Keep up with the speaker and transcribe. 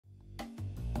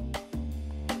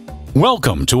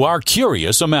Welcome to Our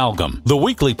Curious Amalgam, the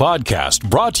weekly podcast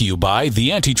brought to you by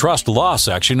the Antitrust Law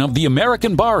section of the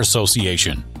American Bar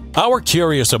Association. Our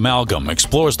Curious Amalgam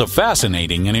explores the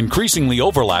fascinating and increasingly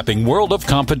overlapping world of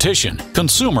competition,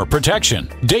 consumer protection,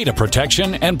 data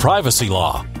protection, and privacy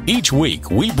law. Each week,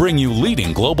 we bring you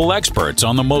leading global experts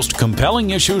on the most compelling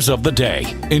issues of the day.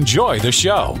 Enjoy the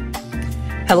show.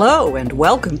 Hello, and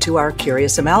welcome to Our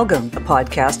Curious Amalgam, a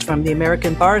podcast from the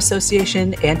American Bar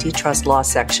Association Antitrust Law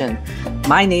section.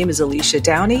 My name is Alicia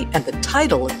Downey, and the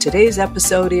title of today's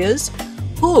episode is,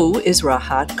 Who is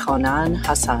Rahat Kaunain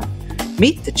Hassan?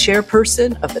 Meet the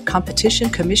Chairperson of the Competition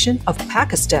Commission of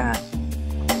Pakistan.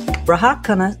 Rahat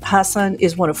Kaunain Hassan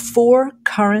is one of 4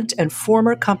 current and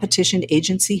former competition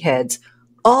agency heads,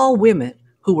 all women,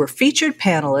 who were featured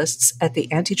panelists at the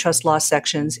Antitrust Law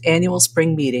Section's annual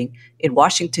spring meeting in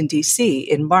Washington, D.C.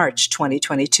 in March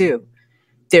 2022.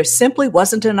 There simply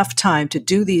wasn't enough time to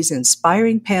do these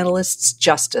inspiring panelists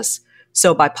justice,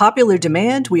 so by popular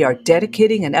demand, we are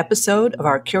dedicating an episode of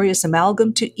Our Curious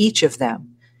Amalgam to each of them.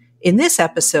 In this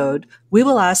episode, we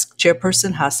will ask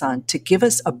Chairperson Hassan to give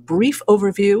us a brief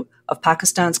overview of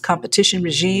Pakistan's competition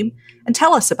regime and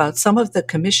tell us about some of the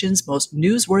Commission's most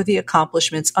newsworthy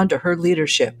accomplishments under her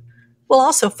leadership. We'll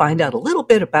also find out a little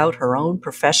bit about her own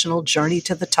professional journey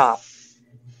to the top.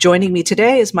 Joining me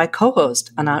today is my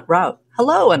co-host, Anant Raut.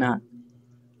 Hello, Anant.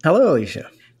 Hello,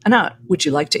 Alicia. Anant, would you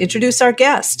like to introduce our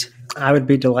guest? I would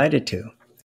be delighted to.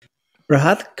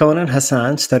 Rahat Kaunain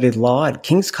Hassan studied law at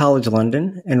King's College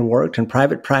London and worked in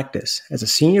private practice as a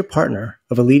senior partner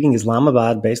of a leading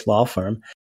Islamabad-based law firm,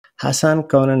 Hassan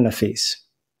Kaunain Nafis.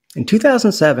 In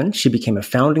 2007, she became a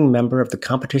founding member of the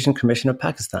Competition Commission of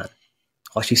Pakistan.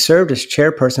 While she served as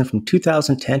chairperson from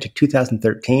 2010 to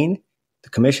 2013, the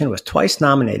commission was twice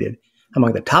nominated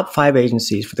among the top 5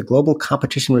 agencies for the Global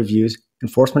Competition Review's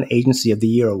Enforcement Agency of the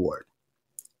Year award.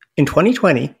 In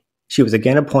 2020, she was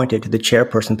again appointed to the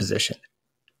chairperson position.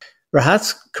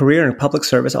 Rahat's career in public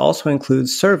service also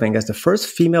includes serving as the first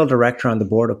female director on the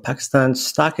board of Pakistan's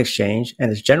Stock Exchange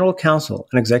and as general counsel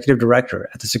and executive director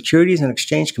at the Securities and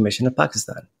Exchange Commission of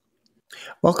Pakistan.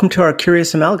 Welcome to Our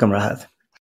Curious Amalgam, Rahat.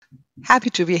 Happy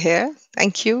to be here.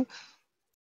 Thank you.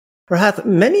 Rahat,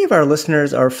 many of our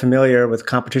listeners are familiar with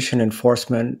competition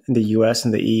enforcement in the US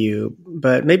and the EU,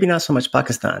 but maybe not so much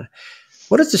Pakistan.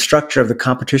 What is the structure of the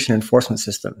competition enforcement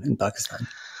system in Pakistan?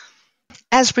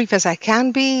 As brief as I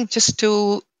can be, just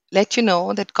to let you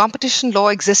know that competition law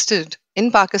existed in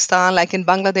Pakistan, like in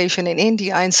Bangladesh and in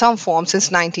India, in some form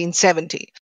since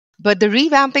 1970. But the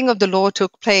revamping of the law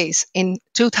took place in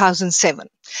 2007.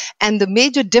 And the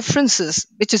major differences,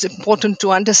 which is important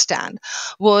to understand,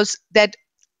 was that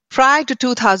prior to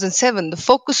 2007, the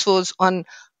focus was on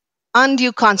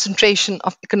undue concentration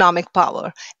of economic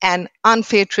power and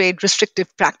unfair trade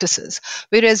restrictive practices.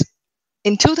 Whereas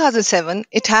in 2007,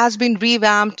 it has been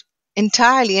revamped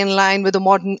entirely in line with the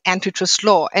modern antitrust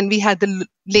law, and we had the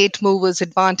late movers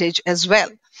advantage as well.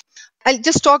 I'll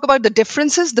just talk about the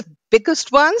differences, the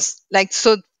biggest ones,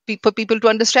 for people to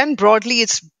understand. Broadly,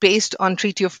 it's based on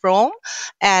Treaty of Rome,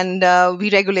 and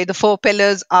we regulate the 4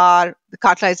 pillars are the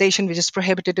cartelization, which is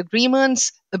prohibited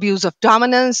agreements, abuse of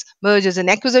dominance, mergers and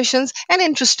acquisitions, and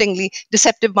interestingly,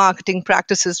 deceptive marketing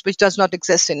practices, which does not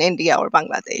exist in India or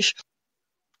Bangladesh.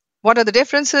 What are the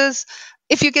differences?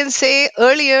 If you can say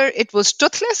earlier it was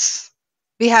toothless,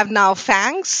 we have now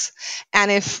fangs. And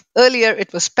if earlier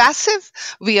it was passive,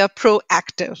 we are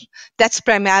proactive. That's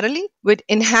primarily with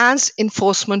enhanced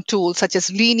enforcement tools such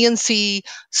as leniency,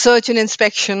 search and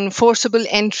inspection, forcible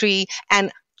entry,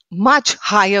 and much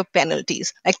higher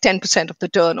penalties, like 10% of the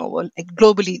turnover. Like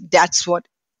globally, that's what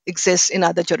exists in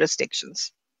other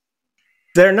jurisdictions.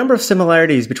 There are a number of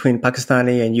similarities between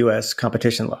Pakistani and U.S.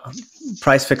 competition law.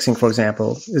 Price fixing, for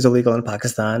example, is illegal in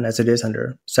Pakistan as it is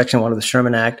under Section 1 of the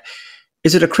Sherman Act.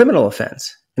 Is it a criminal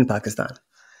offense in Pakistan?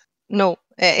 No,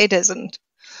 it isn't.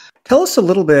 Tell us a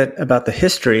little bit about the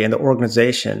history and the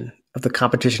organization of the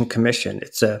Competition Commission.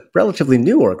 It's a relatively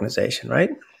new organization, right?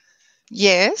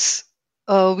 Yes.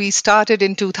 We started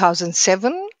in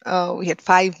 2007. We had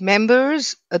 5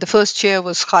 members. The first chair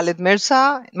was Khalid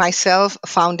Mirza, myself, a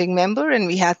founding member, and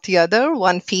we had the other,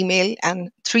 1 female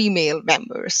and 3 male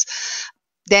members.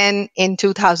 Then in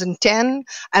 2010,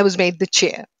 I was made the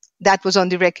chair. That was on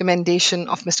the recommendation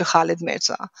of Mr. Khalid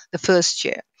Mirza, the first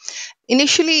chair.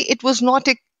 Initially, it was not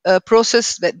a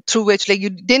process through which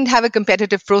you didn't have a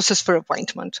competitive process for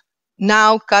appointment.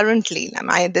 Now, currently,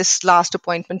 this last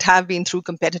appointment have been through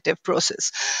competitive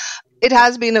process. It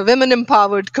has been a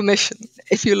women-empowered commission,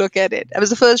 if you look at it. I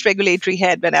was the first regulatory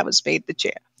head when I was made the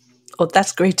chair. Oh,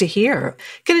 that's great to hear.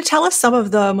 Can you tell us some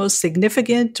of the most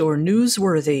significant or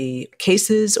newsworthy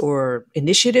cases or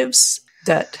initiatives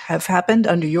that have happened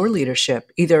under your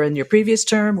leadership, either in your previous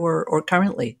term or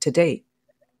currently to date?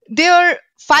 There are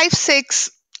 5,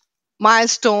 6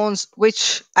 milestones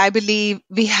which I believe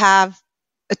we have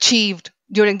achieved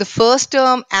during the first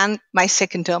term and my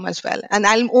second term as well. And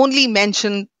I'll only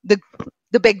mention the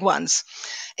big ones.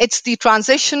 It's the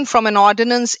transition from an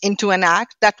ordinance into an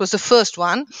act. That was the first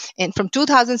one. And from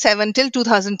 2007 till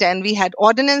 2010, we had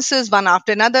ordinances one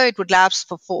after another. It would lapse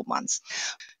for 4 months.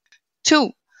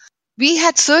 2, we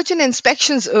had search and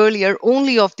inspections earlier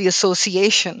only of the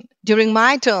association. During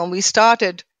my term, we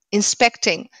started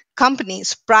inspecting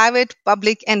companies, private,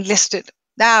 public, and listed.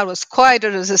 That was quite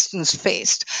a resistance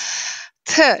faced.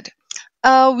 Third,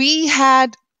 we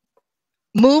had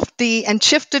moved and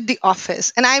shifted the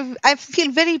office. And I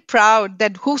feel very proud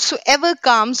that whosoever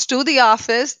comes to the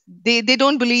office, they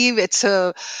don't believe it's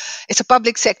a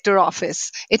public sector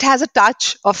office. It has a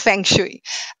touch of feng shui.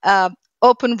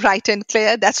 Open, bright, and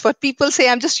clear. That's what people say.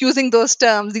 I'm just using those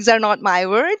terms. These are not my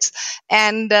words.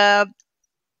 And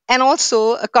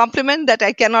also a compliment that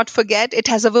I cannot forget, it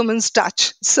has a woman's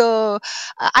touch. So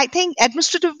I think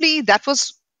administratively that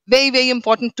was very, very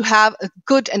important to have a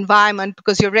good environment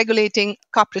because you're regulating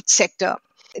corporate sector.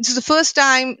 This is the first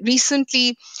time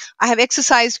recently I have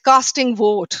exercised casting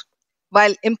vote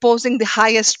while imposing the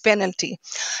highest penalty.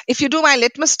 If you do my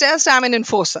litmus test, I'm an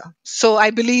enforcer. So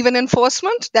I believe in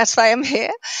enforcement. That's why I'm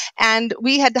here. And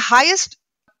we had the highest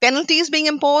penalties being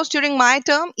imposed during my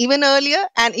term, even earlier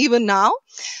and even now.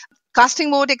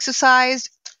 Casting vote exercised,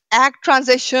 act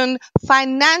transition,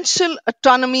 financial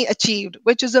autonomy achieved,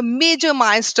 which is a major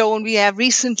milestone we have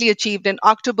recently achieved in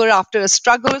October after a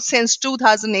struggle since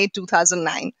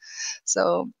 2008-2009.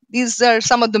 So these are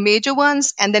some of the major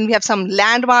ones. And then we have some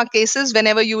landmark cases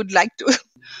whenever you would like to.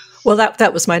 Well,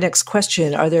 that was my next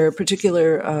question. Are there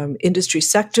particular industry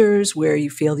sectors where you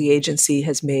feel the agency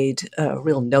has made a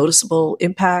real noticeable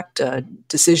impact,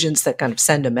 decisions that kind of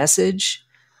send a message?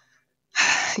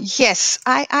 Yes,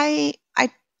 I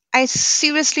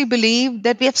seriously believe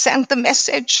that we have sent the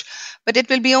message, but it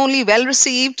will be only well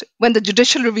received when the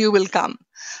judicial review will come.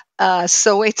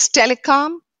 So it's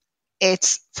telecom,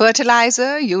 it's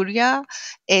fertilizer, urea,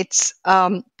 it's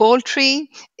poultry,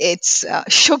 it's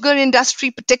sugar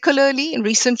industry particularly. And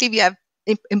recently we have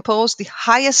imposed the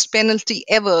highest penalty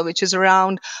ever, which is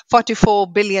around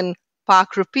 44 billion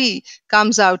Pak rupee,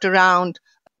 comes out around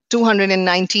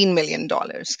 $219 million.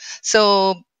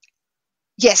 So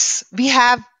yes, we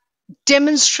have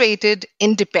demonstrated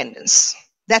independence.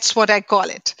 That's what I call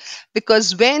it.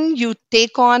 Because when you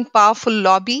take on powerful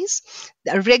lobbies,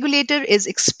 the regulator is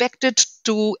expected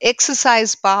to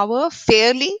exercise power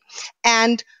fairly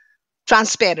and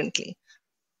transparently.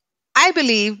 I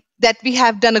believe that we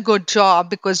have done a good job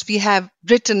because we have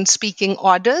written speaking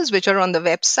orders which are on the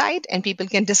website and people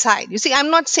can decide. You see, I'm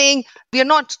not saying we are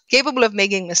not capable of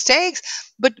making mistakes,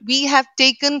 but we have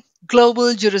taken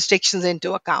global jurisdictions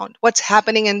into account, what's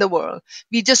happening in the world.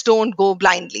 We just don't go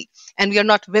blindly and we are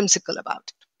not whimsical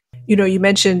about it. You know, you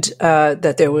mentioned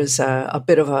that there was a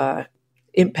bit of a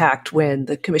impact when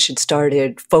the commission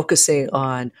started focusing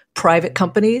on private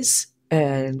companies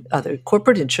and other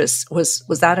corporate interests. Was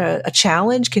that a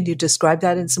challenge? Can you describe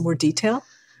that in some more detail?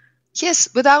 Yes,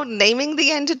 without naming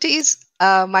the entities,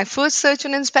 my first search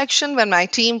and inspection, when my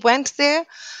team went there,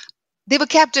 they were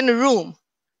kept in a room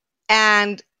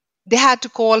and they had to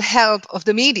call help of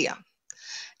the media.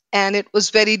 And it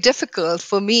was very difficult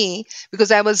for me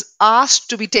because I was asked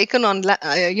to be taken on,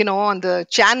 on the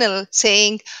channel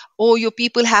saying, "Oh, your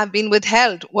people have been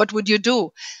withheld. What would you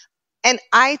do?" And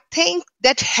I think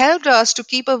that helped us to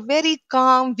keep a very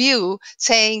calm view,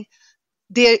 saying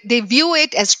they view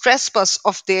it as trespass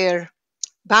of their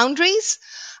boundaries.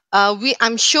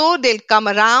 I'm sure they'll come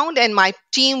around and my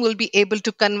team will be able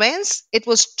to convince. It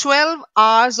was 12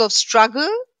 hours of struggle.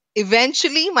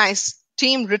 Eventually, my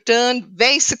team returned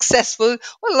very successful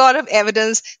with a lot of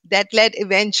evidence that led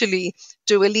eventually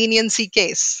to a leniency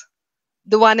case,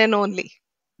 the one and only.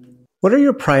 What are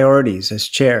your priorities as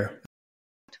chair?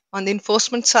 On the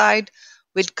enforcement side,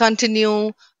 we'll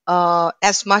continue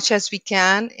as much as we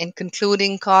can in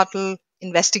concluding cartel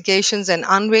investigations and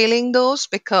unveiling those,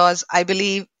 because I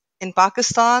believe in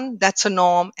Pakistan, that's a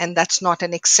norm and that's not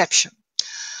an exception.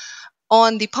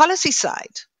 On the policy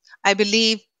side, I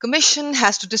believe Commission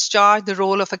has to discharge the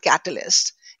role of a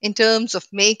catalyst in terms of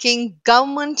making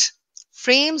government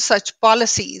frame such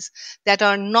policies that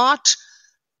are not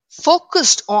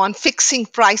focused on fixing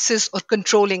prices or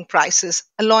controlling prices,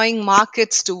 allowing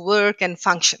markets to work and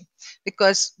function.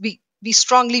 Because we we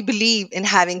strongly believe in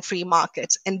having free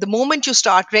markets. And the moment you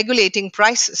start regulating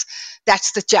prices,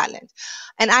 that's the challenge.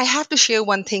 And I have to share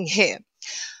one thing here.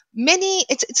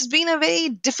 It's been a very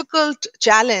difficult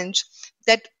challenge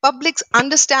that public's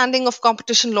understanding of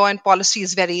competition law and policy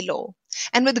is very low.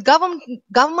 And with the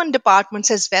government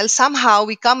departments as well, somehow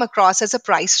we come across as a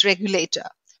price regulator.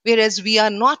 Whereas we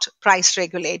are not price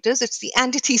regulators, it's the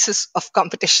antithesis of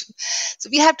competition. So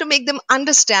we have to make them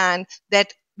understand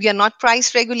that we are not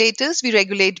price regulators, we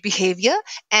regulate behavior,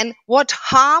 and what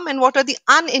harm and what are the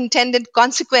unintended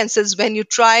consequences when you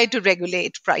try to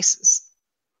regulate prices.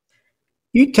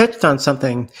 You touched on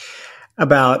something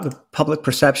about the public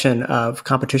perception of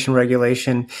competition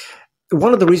regulation.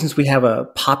 One of the reasons we have a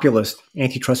populist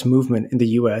antitrust movement in the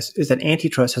US is that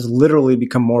antitrust has literally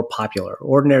become more popular.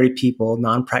 Ordinary people,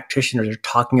 non-practitioners are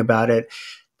talking about it.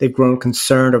 They've grown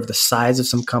concerned over the size of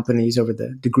some companies, over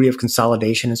the degree of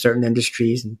consolidation in certain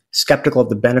industries, and skeptical of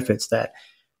the benefits that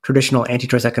traditional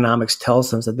antitrust economics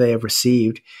tells them that they have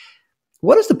received.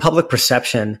 What is the public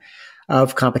perception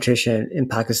of competition in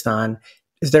Pakistan?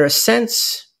 Is there a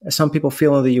sense, as some people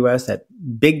feel in the US, that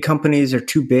big companies are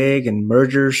too big and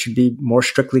mergers should be more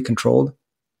strictly controlled?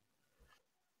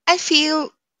 I feel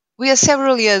we are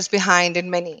several years behind in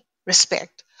many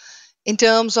respects in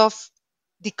terms of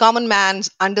the common man's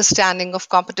understanding of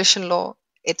competition law.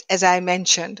 As I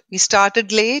mentioned, we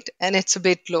started late and it's a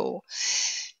bit low.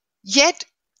 Yet,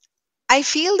 I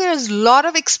feel there's a lot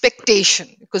of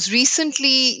expectation because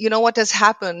recently, what has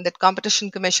happened, that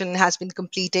Competition Commission has been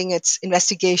completing its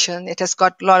investigation. It has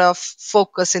got a lot of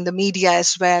focus in the media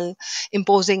as well.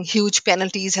 Imposing huge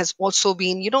penalties has also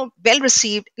been, well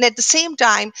received. And at the same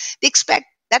time, they expect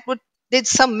that there's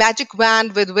some magic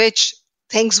wand with which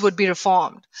things would be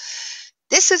reformed.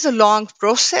 This is a long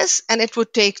process and it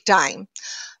would take time.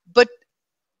 But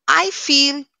I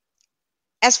feel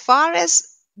as far as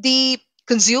the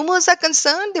consumers are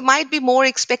concerned, there might be more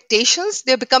expectations.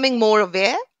 They're becoming more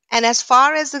aware. And as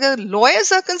far as the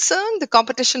lawyers are concerned, the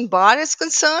competition bar is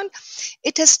concerned,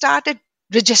 it has started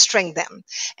registering them.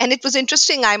 And it was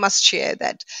interesting, I must share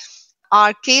that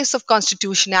our case of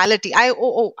constitutionality,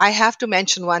 I have to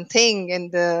mention one thing. In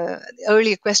the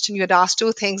earlier question, you had asked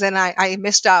two things and I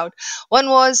missed out. One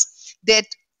was that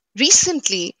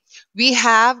recently we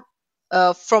have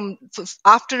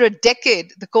after a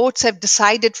decade, the courts have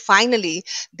decided finally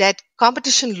that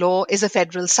competition law is a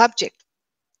federal subject.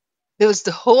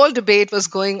 The whole debate was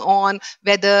going on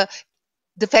whether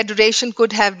the federation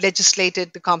could have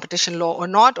legislated the competition law or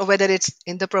not, or whether it's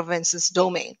in the province's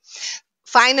domain.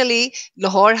 Finally,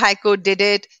 Lahore High Court did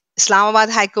it, Islamabad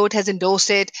High Court has endorsed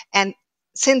it, and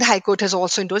Sindh High Court has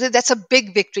also endorsed it. That's a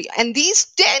big victory. And these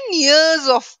 10 years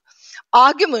of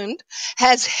argument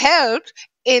has helped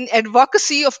in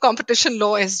advocacy of competition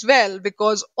law as well,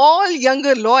 because all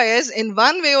younger lawyers in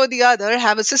one way or the other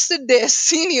have assisted their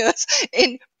seniors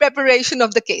in preparation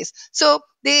of the case. So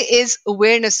there is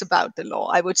awareness about the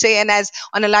law, I would say. And as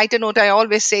on a lighter note, I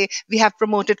always say we have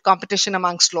promoted competition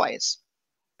amongst lawyers.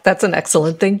 That's an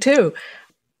excellent thing too.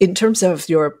 In terms of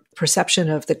your perception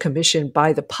of the commission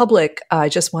by the public, I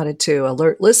just wanted to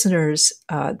alert listeners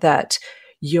that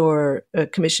your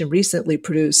commission recently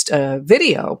produced a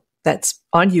video that's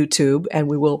on YouTube, and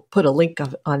we will put a link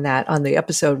on that on the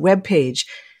episode webpage.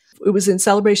 It was in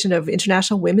celebration of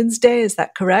International Women's Day, is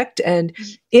that correct? And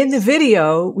in the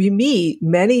video, we meet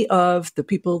many of the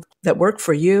people that work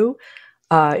for you,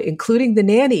 including the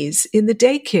nannies in the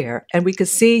daycare, and we could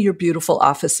see your beautiful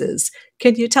offices.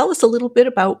 Can you tell us a little bit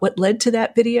about what led to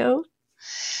that video?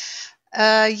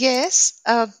 Yes.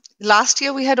 Last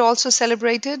year we had also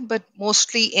celebrated, but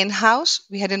mostly in-house.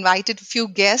 We had invited a few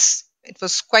guests. It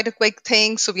was quite a quick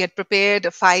thing, so we had prepared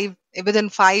within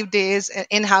 5 days an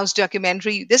in-house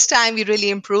documentary. This time we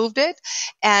really improved it,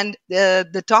 and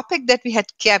the topic that we had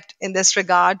kept in this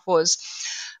regard was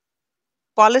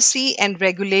policy and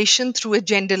regulation through a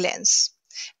gender lens.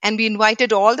 And we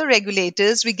invited all the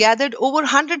regulators. We gathered over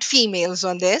 100 females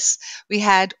on this. We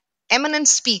had eminent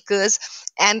speakers,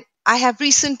 and I have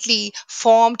recently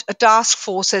formed a task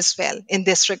force as well in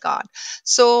this regard.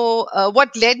 So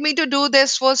what led me to do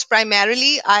this was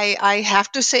primarily, I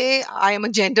have to say, I am a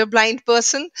gender blind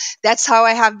person. That's how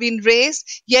I have been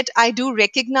raised. Yet I do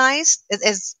recognize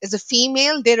as a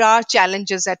female, there are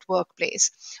challenges at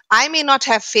workplace. I may not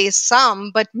have faced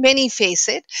some, but many face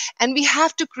it. And we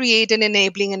have to create an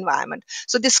enabling environment.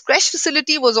 So this creche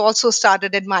facility was also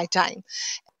started at my time.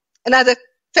 Another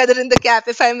feather in the cap,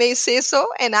 if I may say so.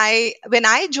 And when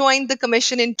I joined the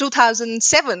commission in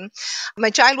 2007, my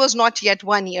child was not yet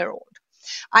 1 year old.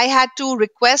 I had to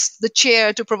request the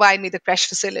chair to provide me the creche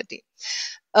facility.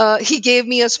 He gave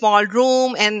me a small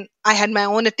room and I had my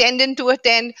own attendant to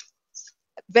attend.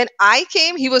 When I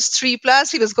came, he was 3+,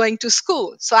 he was going to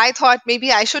school. So I thought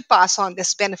maybe I should pass on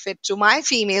this benefit to my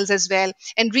females as well.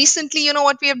 And recently, you know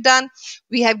what we have done?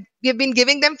 We have been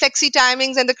giving them flexi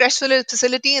timings and the crash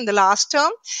facility in the last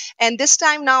term. And this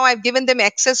time now I've given them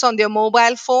access on their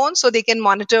mobile phone so they can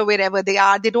monitor wherever they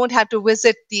are. They don't have to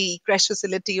visit the crash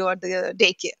facility or the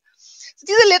daycare.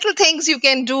 These are little things you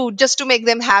can do just to make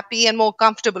them happy and more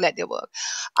comfortable at their work.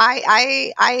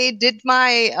 I did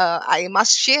my, I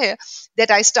must share that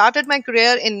I started my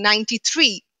career in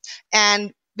 93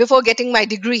 and before getting my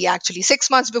degree, actually,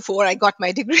 6 months before I got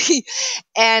my degree.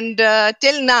 And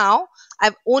till now,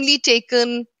 I've only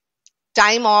taken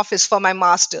time off is for my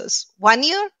master's, 1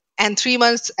 year and 3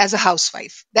 months as a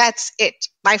housewife. That's it.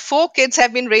 My 4 kids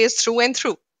have been raised through and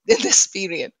through in this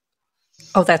period.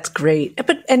 Oh, that's great.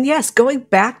 And yes, going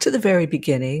back to the very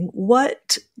beginning,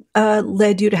 what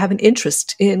led you to have an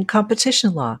interest in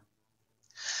competition law?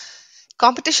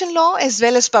 Competition law as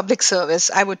well as public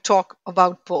service. I would talk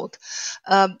about both.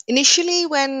 Initially,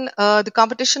 when the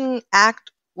Competition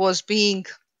Act was being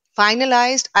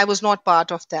finalized, I was not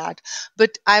part of that,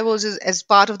 but I was as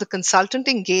part of the consultant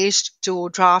engaged to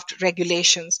draft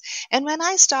regulations. And when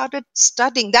I started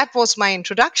studying, that was my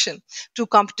introduction to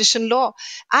competition law.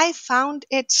 I found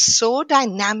it so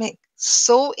dynamic,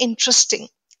 so interesting.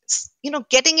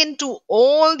 Getting into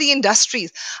all the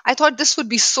industries, I thought this would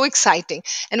be so exciting.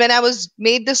 And when I was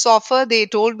made this offer, they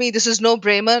told me this is no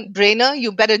brainer.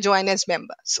 You better join as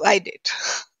member. So I did.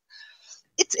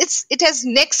 It has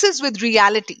nexus with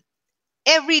reality,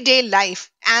 everyday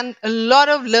life, and a lot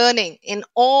of learning in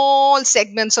all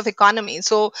segments of economy.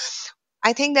 So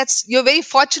I think you're very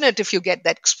fortunate if you get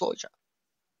that exposure.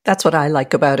 That's what I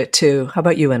like about it too. How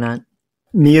about you, Anant?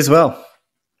 Me as well.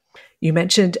 You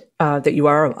mentioned that you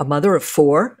are a mother of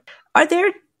 4. Are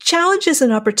there challenges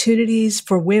and opportunities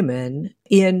for women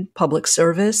in public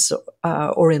service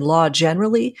or in law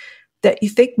generally that you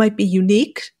think might be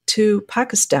unique to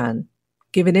Pakistan,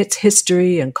 given its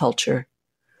history and culture?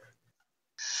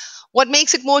 What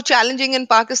makes it more challenging in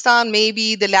Pakistan may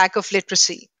be the lack of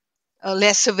literacy,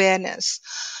 less awareness.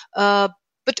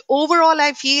 But overall,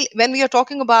 I feel when we are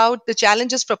talking about the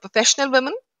challenges for professional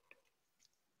women,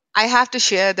 I have to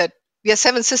share that we are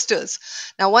 7 sisters.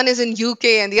 Now, one is in UK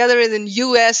and the other is in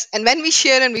US. And when we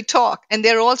share and we talk, and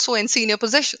they're also in senior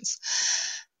positions,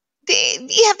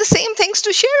 we have the same things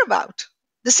to share about.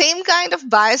 The same kind of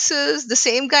biases, the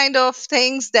same kind of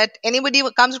things that anybody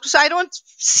comes across. So I don't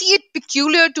see it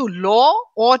peculiar to law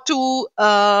or to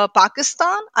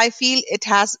Pakistan. I feel it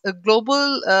has a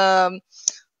global,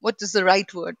 what is the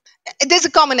right word? There's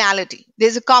a commonality.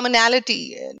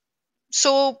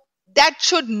 So that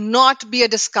should not be a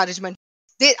discouragement.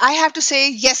 I have to say,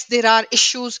 yes, there are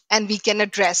issues and we can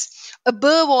address.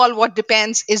 Above all, what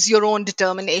depends is your own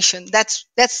determination. That's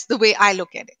the way I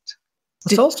look at it.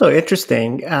 What's also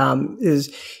interesting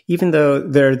is even though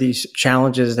there are these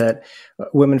challenges that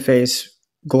women face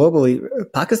globally,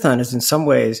 Pakistan is in some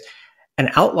ways an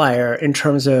outlier in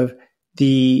terms of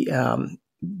the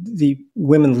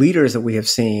women leaders that we have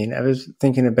seen. I was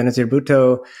thinking of Benazir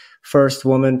Bhutto, first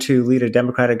woman to lead a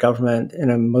democratic government in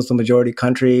a Muslim majority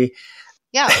country.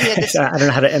 Yeah, I don't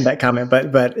know how to end that comment,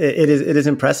 but it is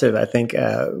impressive, I think,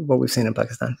 what we've seen in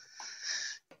Pakistan.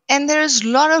 And there is a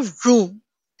lot of room.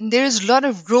 And there is a lot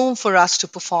of room for us to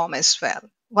perform as well.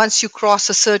 Once you cross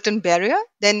a certain barrier,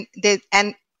 then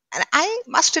and I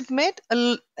must admit,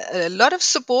 a lot of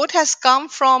support has come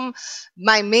from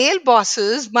my male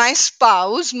bosses, my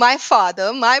spouse, my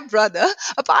father, my brother,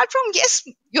 apart from, yes,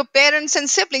 your parents and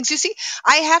siblings. You see,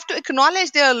 I have to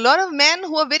acknowledge there are a lot of men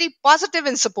who are very positive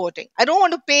in supporting. I don't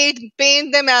want to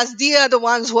paint them as they are the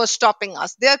ones who are stopping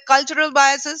us. There are cultural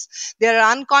biases. There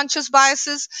are unconscious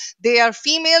biases. There are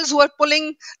females who are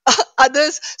pulling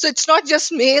others. So it's not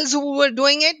just males who are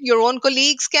doing it. Your own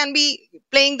colleagues can be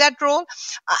playing that role.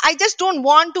 I just don't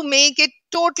want to make it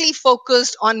totally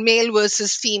focused on male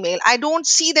versus female. I don't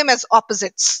see them as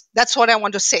opposites. That's what I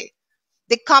want to say.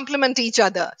 They complement each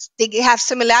other. They have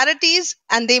similarities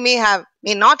and they may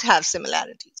not have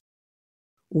similarities.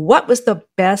 What was the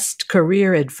best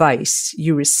career advice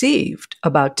you received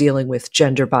about dealing with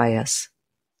gender bias?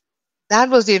 That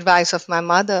was the advice of my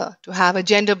mother, to have a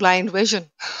gender blind vision.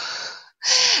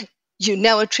 You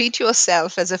never treat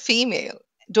yourself as a female.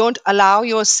 Don't allow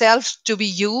yourself to be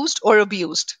used or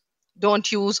abused.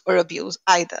 Don't use or abuse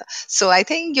either. So I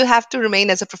think you have to remain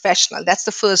as a professional. That's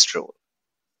the first rule.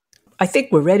 I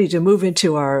think we're ready to move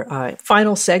into our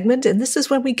final segment, and this is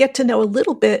when we get to know a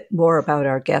little bit more about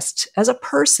our guest as a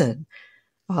person.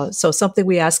 So something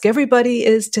we ask everybody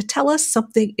is to tell us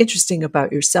something interesting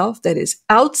about yourself that is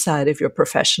outside of your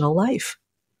professional life.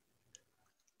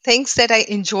 Things that I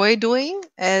enjoy doing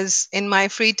as in my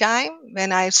free time,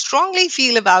 when I strongly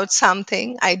feel about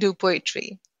something, I do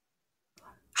poetry.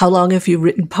 How long have you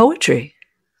written poetry?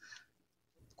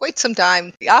 Quite some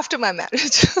time after my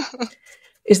marriage.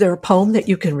 Is there a poem that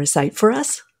you can recite for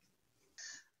us?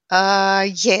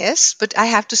 Yes, but I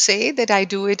have to say that I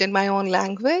do it in my own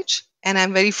language. And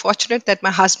I'm very fortunate that my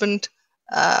husband,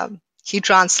 he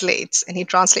translates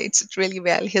it really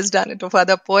well. He's done it with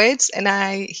other poets, and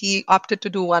he opted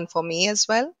to do one for me as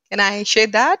well. Can I share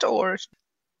that, or?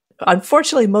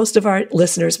 Unfortunately, most of our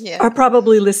listeners are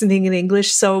probably listening in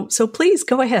English, so please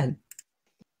go ahead.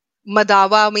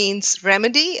 Madawa means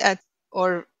remedy,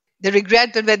 or the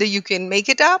regret that whether you can make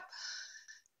it up.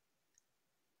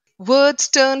 Words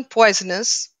turn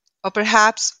poisonous, or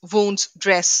perhaps wounds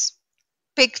dress.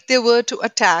 Picked they were to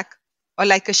attack, or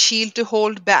like a shield to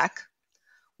hold back.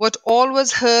 What all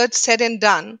was heard, said and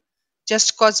done,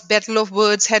 just 'cause battle of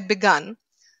words had begun.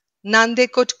 None they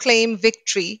could claim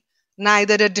victory,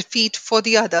 neither a defeat for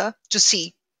the other to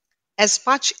see. As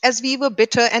much as we were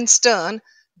bitter and stern,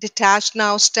 detached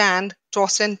now stand,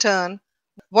 toss and turn.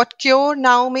 What cure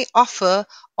now may offer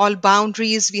all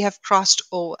boundaries we have crossed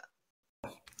over?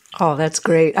 Oh, that's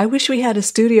great. I wish we had a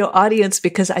studio audience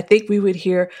because I think we would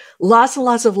hear lots and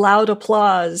lots of loud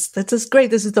applause. That's just great.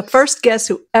 This is the first guest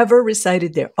who ever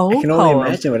recited their own poem. I can only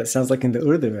imagine what it sounds like in the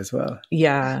Urdu as well.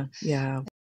 Yeah.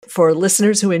 For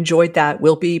listeners who enjoyed that,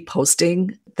 we'll be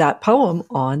posting that poem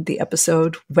on the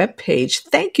episode webpage.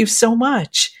 Thank you so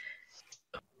much.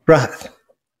 Rahat,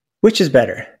 which is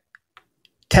better,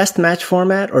 test match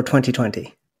format or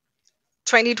 2020?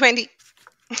 2020.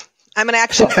 I'm an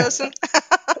action person.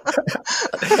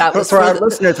 For our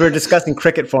listeners, we're discussing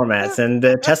cricket formats, and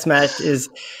the test match is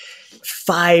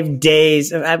 5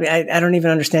 days. I mean, I don't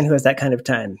even understand who has that kind of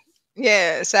time.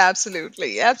 Yes,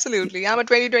 absolutely. I'm a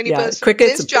 2020 person.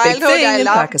 Cricket's Since childhood, I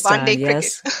love one-day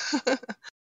yes. cricket.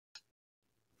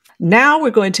 Now we're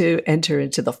going to enter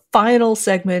into the final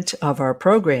segment of our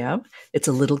program. It's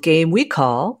a little game we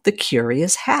call the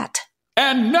Curious Hat.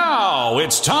 And now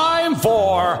it's time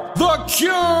for the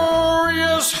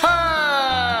Curious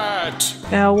Hat!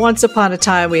 Now, once upon a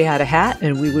time, we had a hat,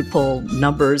 and we would pull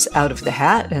numbers out of the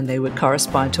hat, and they would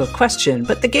correspond to a question.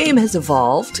 But the game has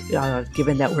evolved,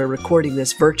 given that we're recording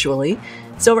this virtually.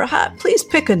 So, Rahat, please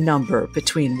pick a number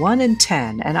between 1 and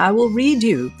 10, and I will read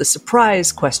you the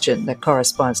surprise question that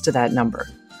corresponds to that number.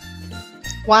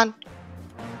 1.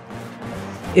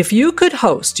 If you could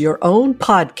host your own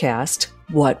podcast,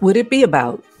 what would it be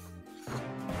about?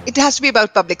 It has to be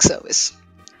about public service.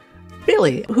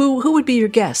 Really? Who would be your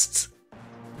guests?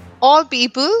 All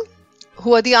people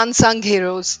who are the unsung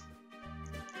heroes,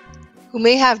 who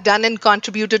may have done and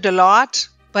contributed a lot,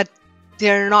 but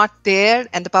they're not there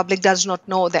and the public does not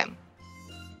know them.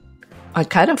 I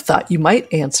kind of thought you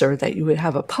might answer that you would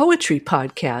have a poetry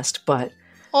podcast, but...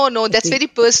 Oh, no, that's very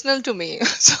personal to me.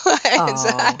 So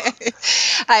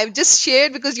I've just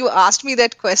shared because you asked me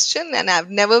that question and I've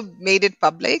never made it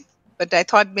public. But I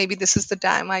thought maybe this is the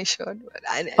time I should.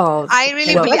 I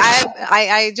really believe,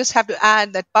 I just have to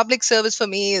add that public service for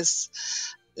me is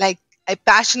like, I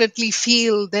passionately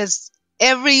feel there's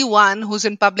everyone who's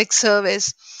in public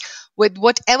service with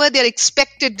whatever they're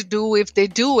expected to do. If they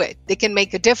do it, they can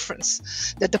make a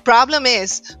difference. That the problem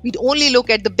is we'd only look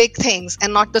at the big things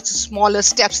and not the smaller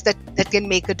steps that can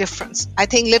make a difference. I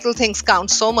think little things count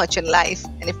so much in life.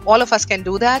 And if all of us can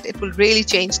do that, it will really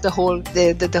change the whole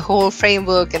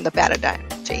framework and the paradigm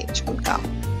change will come.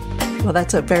 Well,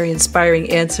 that's a very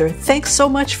inspiring answer. Thanks so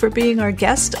much for being our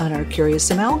guest on Our Curious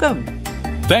Amalgam.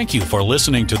 Thank you for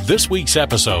listening to this week's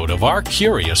episode of Our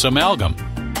Curious Amalgam,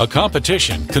 a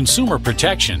competition, consumer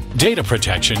protection, data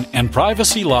protection, and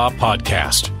privacy law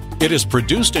podcast. It is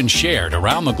produced and shared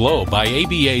around the globe by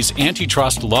ABA's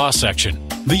Antitrust Law Section.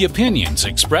 The opinions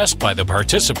expressed by the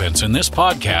participants in this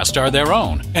podcast are their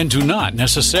own and do not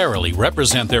necessarily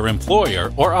represent their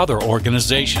employer or other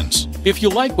organizations. If you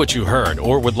like what you heard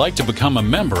or would like to become a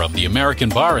member of the American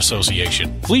Bar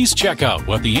Association, please check out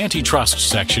what the Antitrust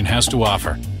section has to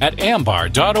offer at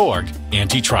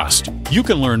ambar.org/antitrust. You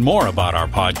can learn more about our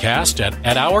podcast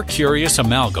at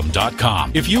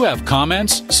ourcuriousamalgam.com. If you have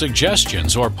comments,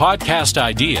 suggestions, or podcast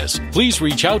ideas, please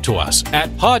reach out to us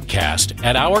at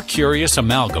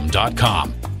podcast@ourcuriousamalgam.com.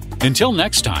 Until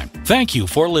next time, thank you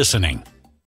for listening.